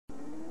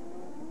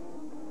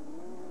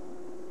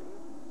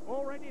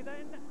replay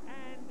then,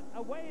 and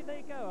away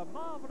they go. A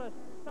marvellous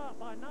start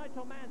by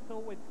Nigel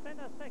Mansell with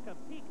Senna second,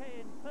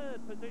 PK in third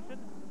position.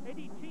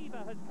 Eddie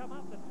Cheever has come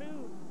up, the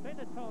two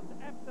Benettons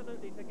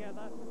absolutely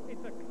together.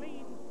 It's a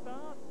clean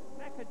start.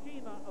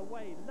 Nakajima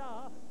away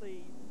last,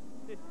 the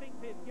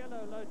distinctive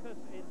yellow Lotus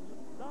in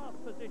last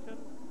position.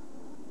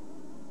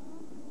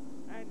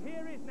 And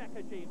here is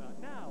Nakajima.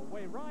 Now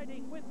we're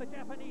riding with the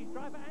Japanese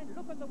driver, and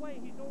look at the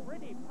way he's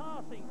already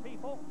passing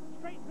people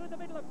straight through the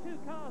middle of two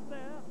cars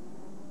there.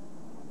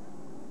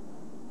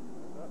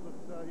 That was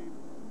he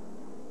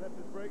left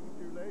his braking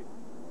too late.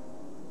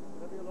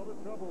 Having a lot of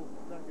trouble,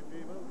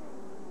 Nakajima.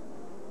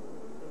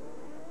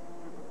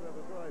 Super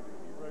clever driving.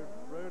 He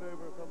rode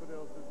over somebody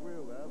else's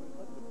wheel there, but it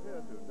doesn't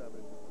appear to have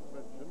damaged the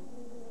suspension.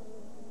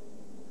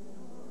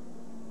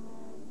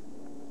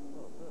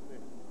 Well, certainly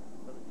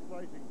an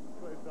exciting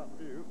close-up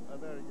view, and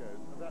there he goes.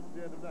 And that's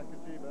the end of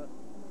Nakajima.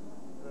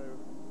 So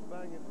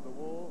bang into the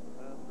wall,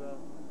 and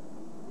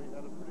we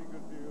had a pretty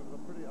good view of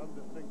a pretty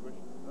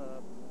undistinguished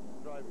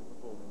driving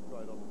performance,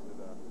 quite honestly,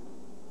 there.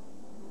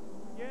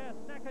 Yes,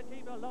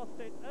 Nakajima lost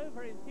it,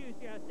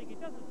 over-enthusiastic. He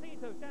doesn't seem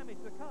to have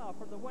damaged the car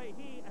from the way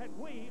he and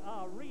we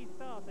are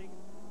restarting,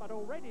 but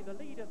already the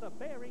leaders are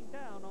bearing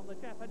down on the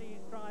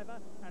Japanese driver.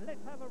 And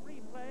let's have a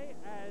replay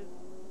as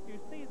you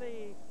see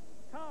the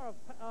car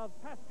of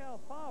Pascal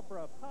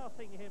Fabre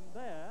passing him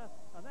there,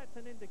 and that's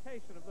an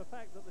indication of the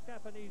fact that the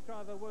Japanese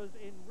driver was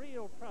in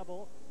real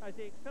trouble as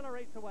he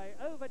accelerates away,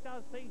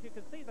 overdoes things. You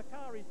can see the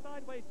car is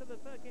sideways to the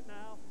circuit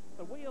now,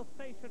 the wheel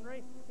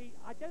stationary.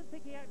 I don't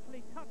think he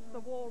actually touched the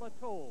wall at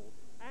all.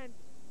 And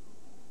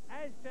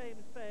as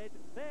James said,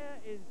 there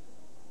is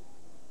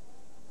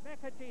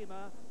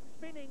Nakajima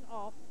spinning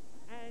off,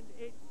 and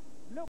it